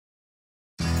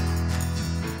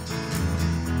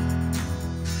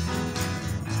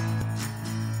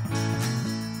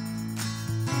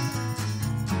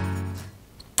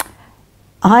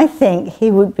I think he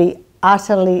would be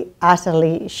utterly,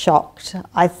 utterly shocked.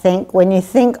 I think when you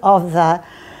think of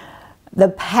the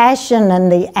passion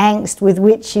and the angst with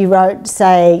which he wrote,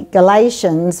 say,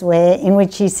 Galatians, in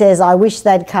which he says, I wish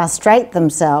they'd castrate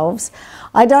themselves,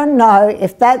 I don't know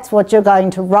if that's what you're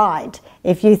going to write,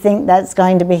 if you think that's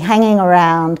going to be hanging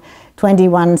around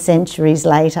 21 centuries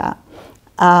later.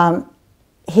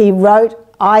 He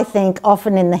wrote, I think,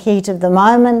 often in the heat of the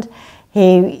moment.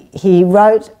 He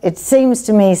wrote, it seems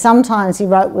to me, sometimes he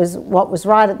wrote what was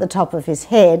right at the top of his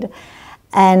head,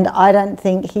 and I don't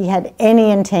think he had any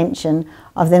intention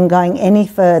of them going any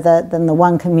further than the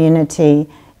one community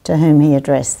to whom he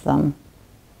addressed them.